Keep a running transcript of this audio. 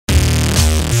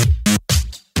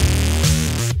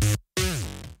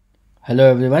Hello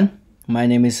everyone, my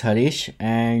name is Harish,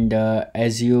 and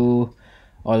as you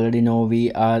already know,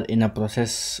 we are in a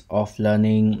process of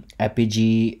learning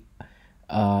Apigee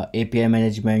API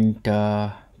management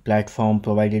platform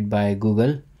provided by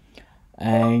Google.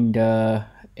 And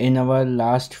in our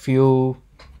last few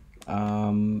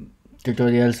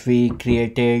tutorials, we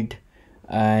created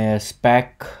a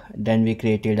spec, then we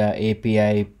created a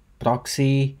API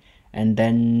proxy, and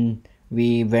then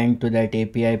we went to that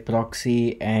API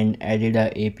proxy and added a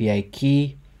API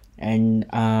key. And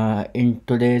in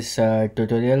today's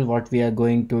tutorial, what we are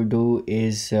going to do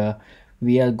is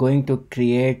we are going to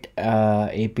create a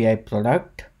API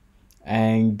product,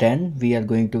 and then we are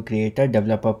going to create a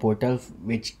developer portal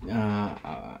which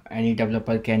any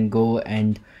developer can go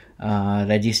and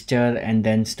register and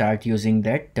then start using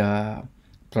that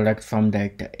product from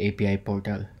that API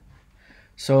portal.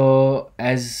 So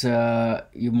as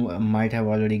you might have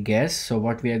already guessed, so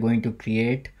what we are going to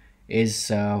create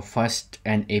is first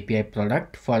an API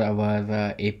product for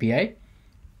our API.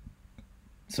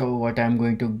 So what I'm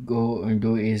going to go and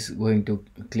do is going to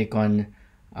click on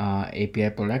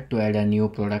API product to add a new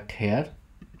product here,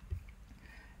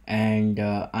 and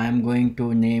I'm going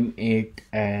to name it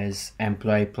as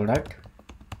employee product,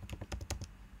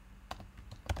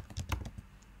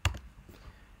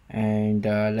 and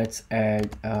let's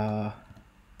add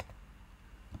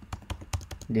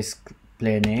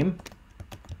display name.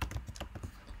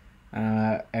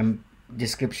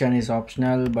 Description is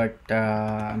optional, but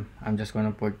I'm just going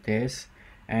to put this,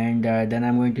 and then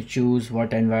I'm going to choose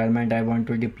what environment I want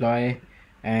to deploy,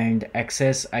 and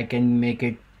access I can make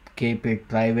it, keep it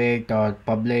private or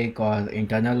public or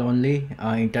internal only.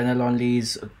 Internal only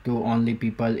is to only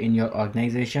people in your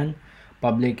organization.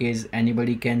 Public is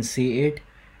anybody can see it,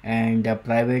 and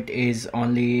private is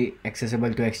only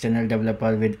accessible to external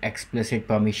developer with explicit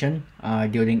permission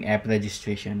during app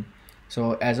registration.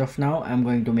 So as of now, I'm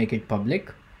going to make it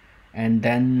public, and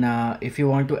then if you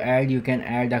want to add, you can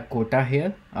add a quota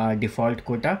here, default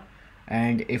quota,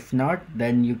 and if not,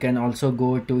 then you can also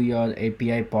go to your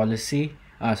API policy,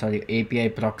 API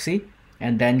proxy,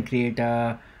 and then create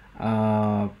a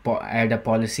add a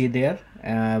policy there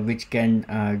which can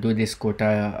do this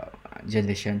quota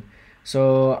generation.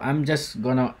 So I'm just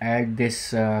gonna add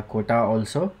this quota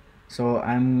also. So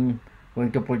I'm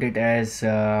going to put it as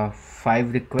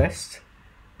 5 requests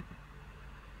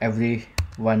every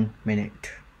 1 minute.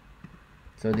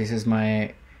 So this is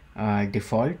my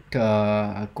default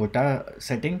quota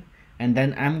setting, and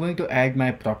then I'm going to add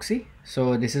my proxy.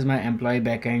 So this is my employee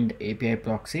backend API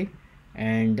proxy,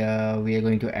 and we are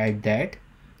going to add that,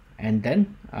 and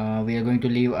then we are going to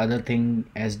leave other thing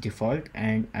as default,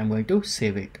 and I'm going to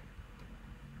save it.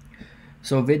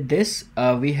 So with this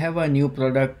we have a new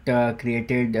product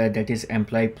created, that is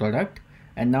employee product,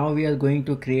 and now we are going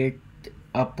to create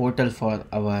a portal for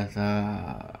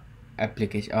our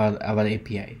application or our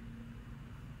API.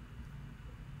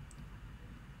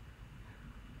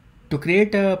 To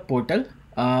create a portal,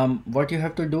 what you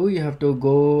have to do, you have to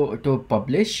go to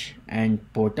publish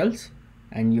and portals,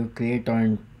 and you create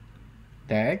on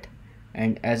that.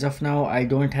 And as of now, I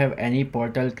don't have any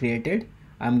portal created.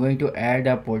 I'm going to add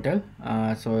a portal,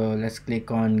 so let's click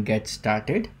on get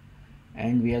started,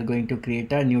 and we are going to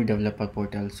create a new developer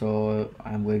portal. So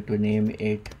I'm going to name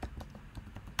it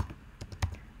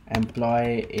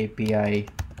employee API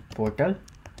portal,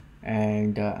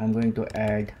 and I'm going to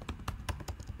add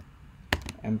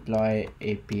employee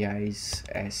APIs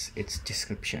as its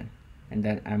description, and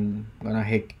then I'm gonna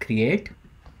hit create.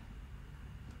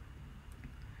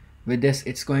 With this,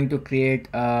 it's going to create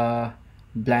a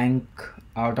blank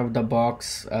out of the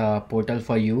box portal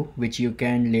for you, which you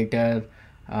can later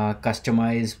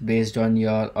customize based on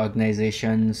your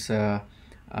organization's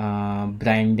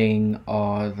branding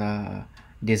or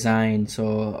design.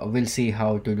 So we'll see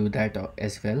how to do that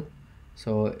as well.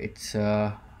 So it's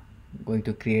going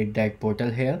to create that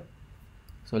portal here,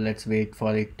 so let's wait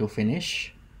for it to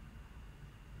finish.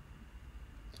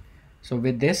 So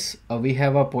with this we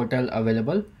have a portal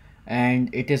available, and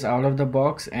it is out of the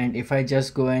box, and if I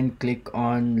just go and click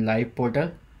on live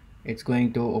portal, it's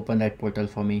going to open that portal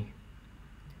for me.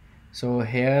 So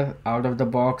here out of the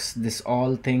box, this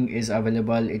all thing is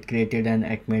available. It created an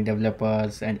Acme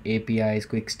developers and APIs,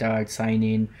 quick start, sign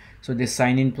in. So this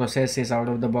sign in process is out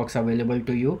of the box available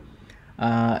to you.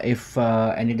 If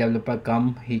any developer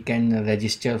come, he can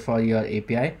register for your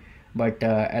API, but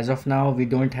as of now we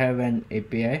don't have an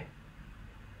API,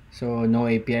 so no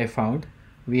API found.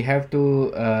 We have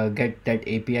to get that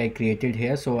API created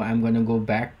here. So I'm going to go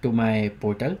back to my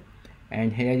portal,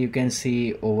 and here you can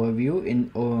see overview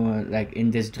in like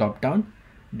in this drop down.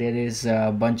 there is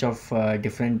a bunch of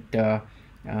different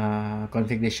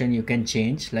configuration you can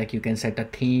change. Like you can set a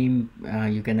theme,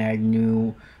 you can add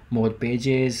more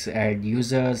pages, add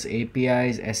users,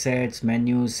 APIs, assets,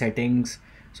 menus, settings.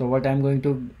 So what I'm going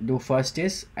to do first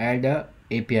is add a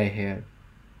API here.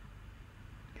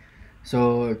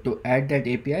 So to add that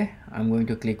API, I'm going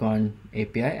to click on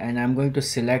API and I'm going to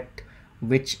select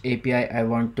which API I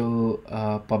want to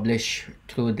publish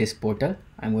through this portal.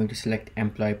 I'm going to select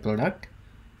employee product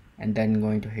and then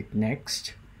going to hit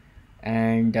next.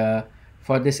 And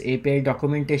for this API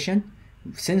documentation,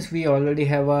 since we already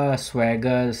have a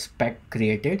Swagger spec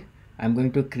created, I'm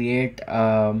going to create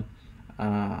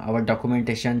our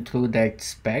documentation through that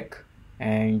spec,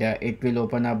 and it will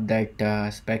open up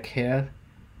that spec here.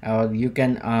 Or you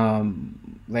can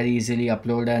very easily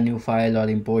upload a new file or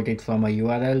import it from a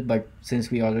URL, but since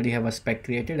we already have a spec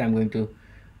created, I'm going to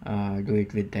do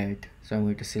it with that. So I'm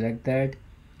going to select that,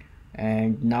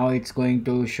 and now it's going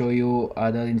to show you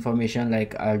other information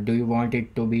like do you want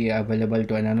it to be available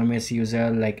to anonymous user,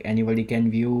 like anybody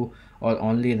can view, or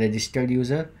only registered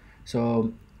user.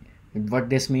 So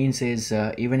what this means is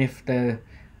even if the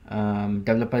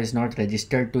developer is not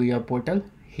registered to your portal,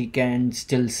 he can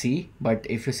still see, but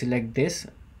if you select this,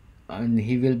 and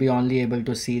he will be only able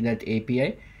to see that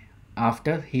API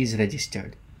after he's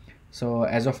registered. So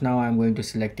as of now, I'm going to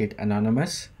select it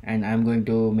anonymous and I'm going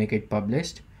to make it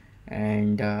published,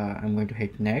 and I'm going to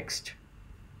hit next.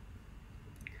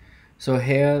 So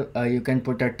here you can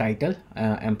put a title,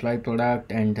 employee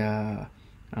product, and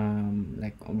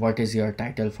like what is your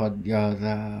title for your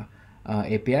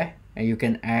API. And you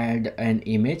can add an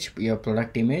image, your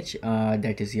product image,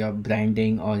 that is your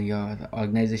branding or your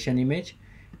organization image.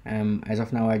 As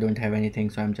of now I don't have anything,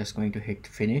 so I'm just going to hit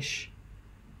finish.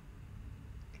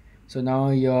 So now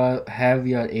you have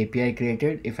your API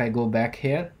created. If I go back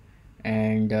here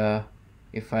and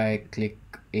if I click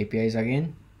APIs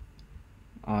again,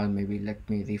 or maybe let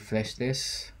me refresh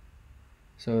this.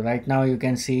 So right now you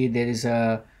can see there is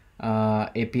a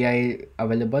API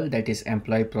available, that is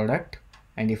employee product,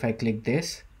 and if I click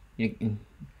this,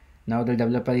 now the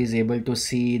developer is able to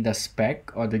see the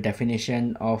spec or the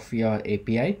definition of your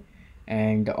API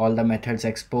and all the methods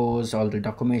exposed, all the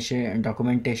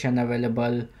documentation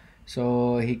available.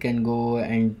 So he can go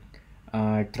and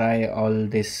try all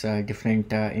this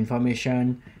different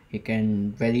information. He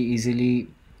can very easily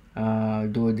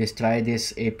try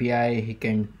this API. He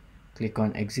can click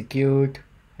on execute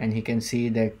and he can see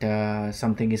that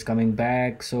something is coming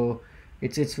back. So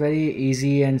it's very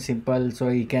easy and simple. So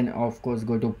he can of course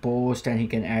go to post and he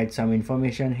can add some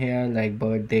information here like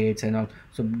birth dates and all.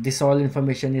 So this all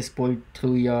information is pulled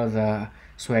through your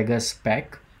Swagger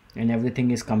spec and everything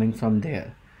is coming from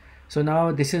there. So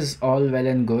now this is all well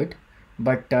and good,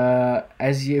 but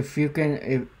if you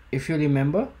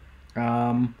remember,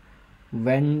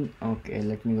 okay,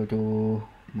 let me go to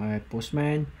my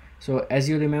Postman. So as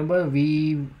you remember,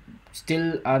 we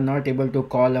still are not able to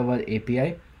call our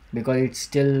API because it's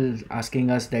still asking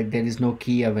us that there is no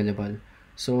key available.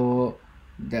 So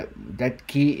that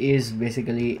key is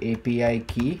basically API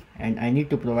key, and I need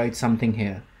to provide something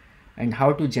here. And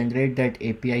how to generate that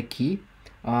API key?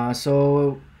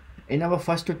 So in our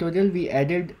first tutorial we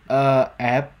added a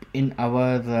app in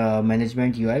our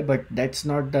management UI, but that's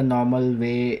not the normal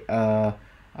way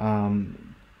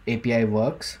API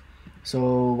works.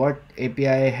 So what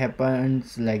API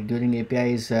happens, like during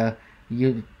API, is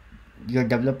your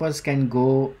developers can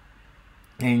go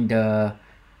and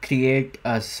create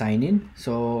a sign-in.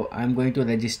 So I'm going to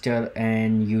register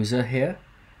an user here.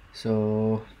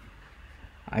 So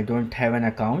I don't have an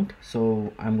account,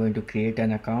 so I'm going to create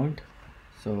an account.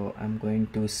 So I'm going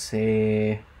to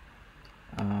say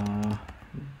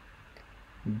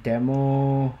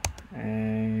demo,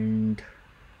 and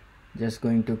just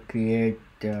going to create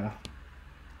demo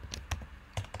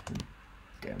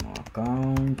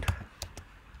account,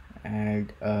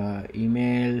 add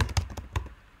email,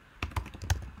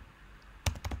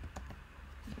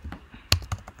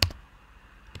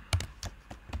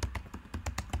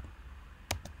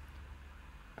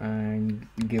 and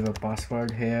give a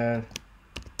password here.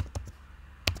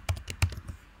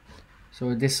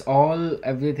 So this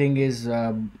everything is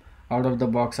out of the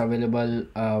box available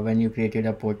when you created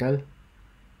a portal.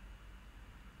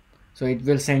 So it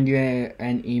will send you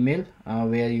an email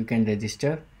where you can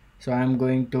register. So I'm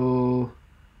going to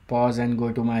pause and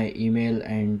go to my email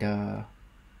and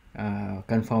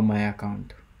confirm my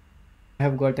account. I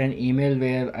have got an email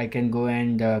where I can go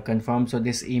and confirm. So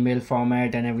this email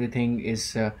format and everything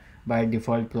is by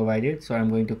default provided. So I'm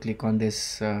going to click on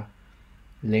this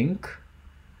link.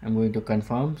 I'm going to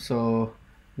confirm. So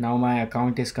Now my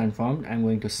account is confirmed. I'm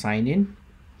going to sign in.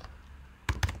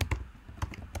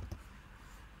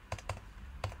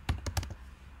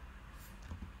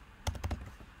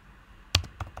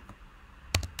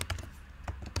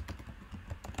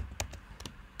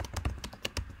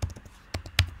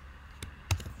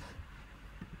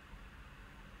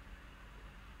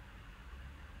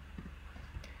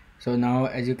 So now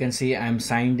as you can see, I'm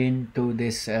signed in to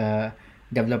this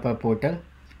developer portal,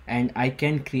 and I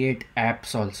can create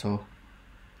apps also.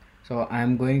 So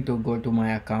I'm going to go to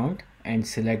my account and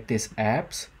select this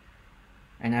apps,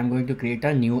 and I'm going to create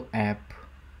a new app.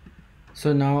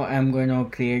 So now I'm going to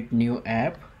create new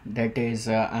app, that is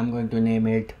I'm going to name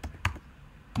it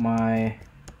my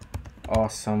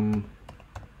awesome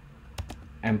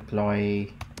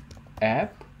employee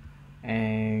app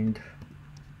and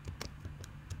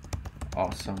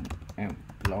awesome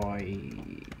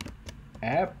employee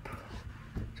app.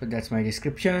 So that's my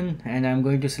description, and I'm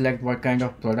going to select what kind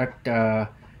of product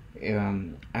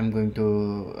I'm going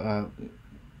to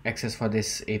access for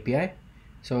this API.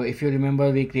 So if you remember,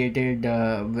 we created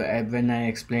when I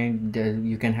explained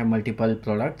you can have multiple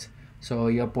products. So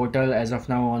your portal as of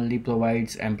now only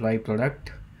provides employee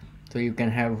product, so you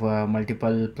can have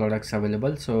multiple products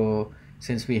available. So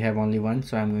since we have only one,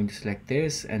 so I'm going to select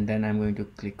this, and then I'm going to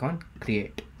click on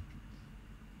create.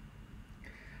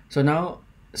 So now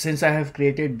since I have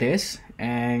created this,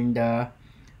 and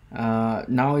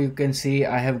now you can see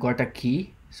I have got a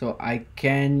key, so I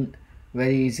can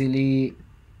very easily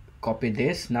copy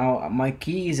this. Now my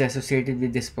key is associated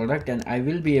with this product, and I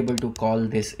will be able to call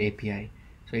this API.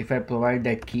 So if I provide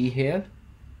that key here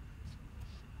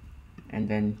and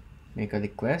then make a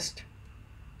request,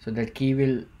 so that key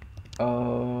will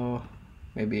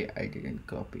maybe I didn't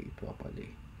copy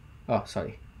properly. Oh,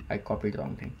 sorry, I copied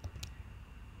wrong thing.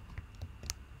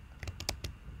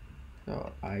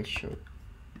 So I should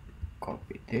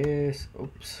copy this.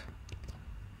 Oops.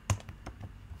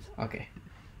 Okay,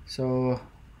 so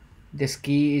this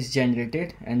key is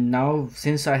generated, and now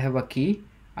since I have a key,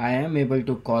 I am able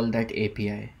to call that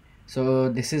API. So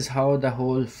this is how the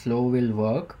whole flow will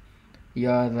work.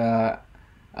 Your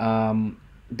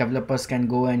developers can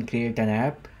go and create an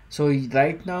app. So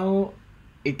right now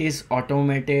it is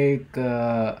automatic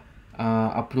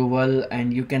approval,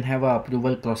 and you can have a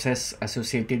approval process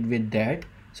associated with that.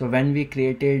 So when we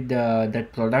created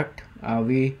that product,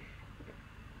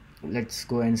 let's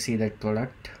go and see that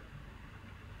product.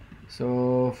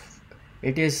 So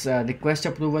it is request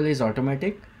approval is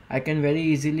automatic. I can very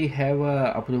easily have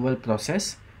a approval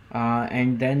process,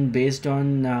 and then based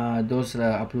on those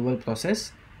approval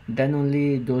process, then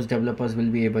only those developers will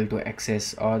be able to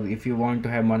access. Or if you want to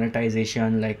have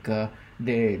monetization, like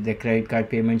the credit card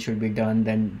payment should be done,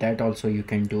 then that also you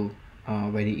can do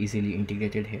very easily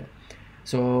integrated here.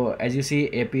 So as you see,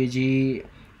 Apigee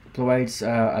provides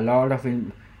a lot of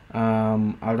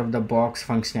out of the box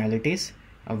functionalities,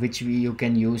 which you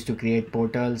can use to create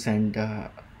portals and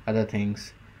other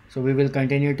things. So we will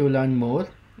continue to learn more,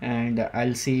 and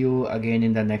I'll see you again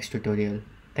in the next tutorial.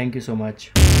 Thank you so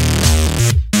much.